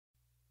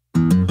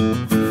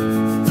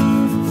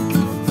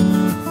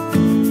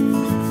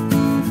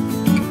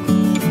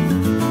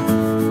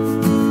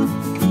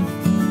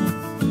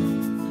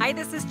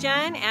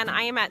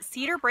am at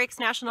Cedar Breaks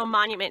National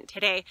Monument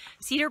today.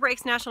 Cedar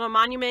Breaks National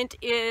Monument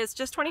is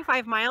just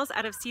 25 miles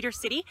out of Cedar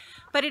City,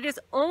 but it is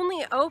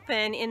only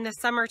open in the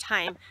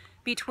summertime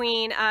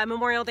between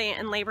Memorial Day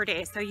and Labor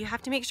Day. So you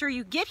have to make sure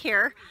you get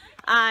here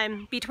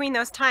between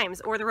those times,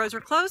 or the roads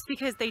are closed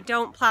because they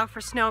don't plow for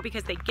snow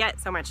because they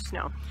get so much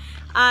snow.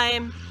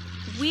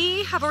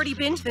 We have already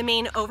been to the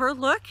main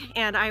overlook,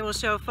 and I will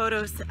show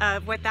photos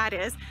of what that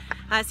is.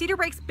 Cedar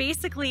Breaks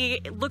basically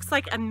looks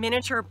like a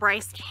miniature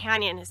Bryce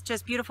Canyon. It's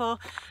just beautiful,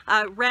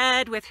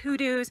 red with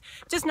hoodoos,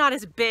 just not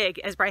as big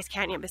as Bryce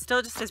Canyon, but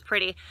still just as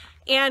pretty.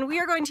 And we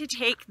are going to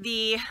take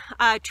the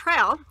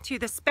trail to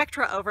the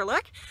Spectra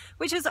overlook,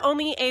 which is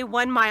only a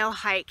 1 mile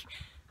hike.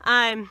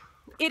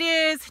 It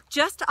is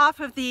just off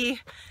of the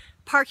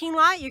parking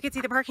lot. You can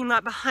see the parking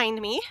lot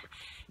behind me.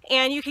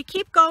 And you could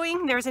keep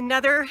going. There's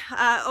another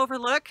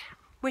overlook,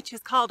 which is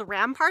called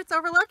Ramparts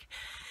Overlook,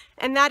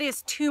 and that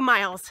is 2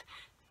 miles.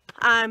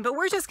 But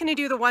we're just going to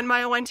do the 1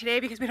 mile one today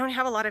because we don't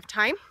have a lot of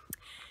time.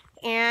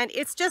 And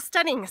it's just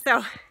stunning.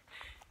 So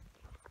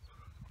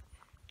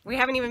we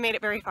haven't even made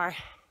it very far.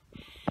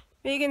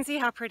 But you can see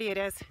how pretty it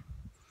is.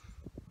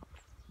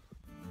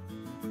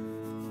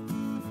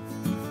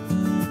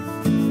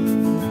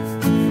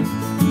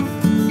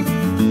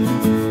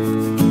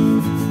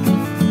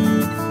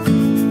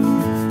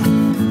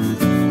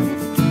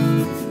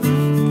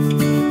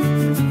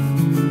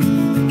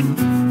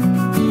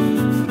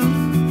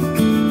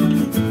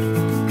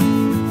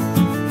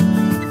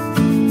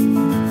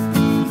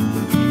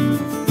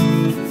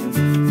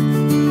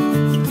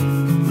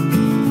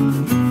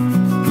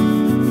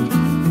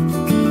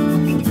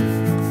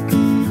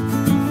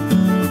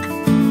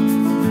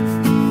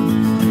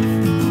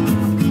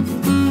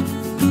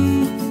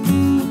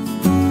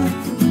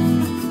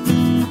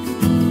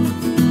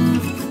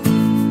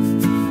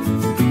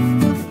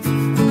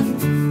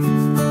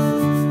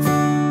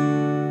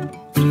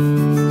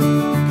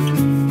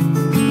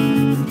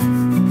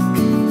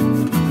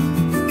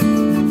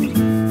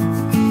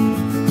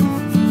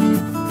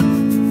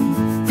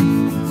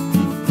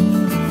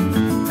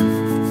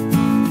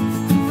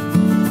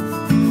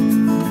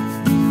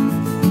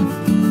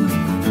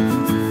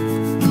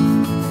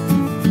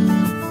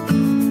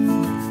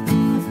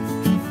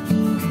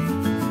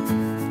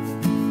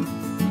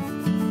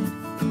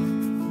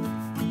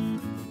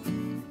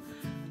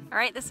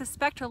 Alright, this is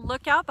Spectra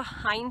Lookout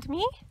behind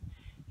me,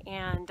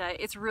 and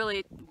it's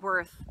really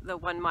worth the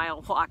 1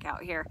 mile walk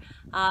out here.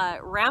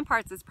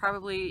 Ramparts is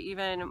probably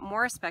even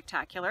more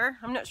spectacular.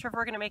 I'm not sure if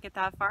we're going to make it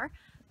that far,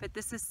 but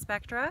this is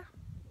Spectra.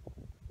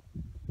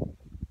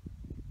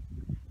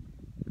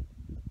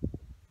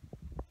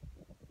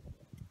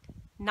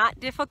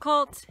 Not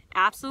difficult,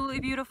 absolutely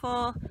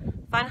beautiful,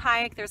 fun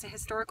hike. There's a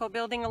historical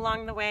building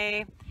along the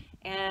way,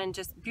 and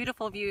just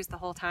beautiful views the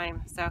whole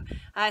time. So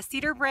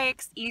Cedar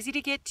Breaks, easy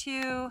to get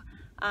to.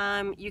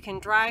 You can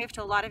drive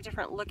to a lot of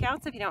different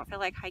lookouts if you don't feel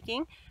like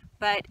hiking,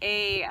 but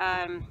a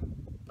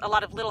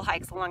lot of little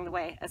hikes along the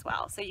way as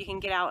well. So you can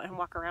get out and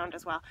walk around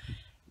as well.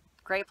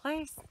 Great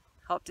place.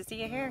 Hope to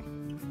see you here.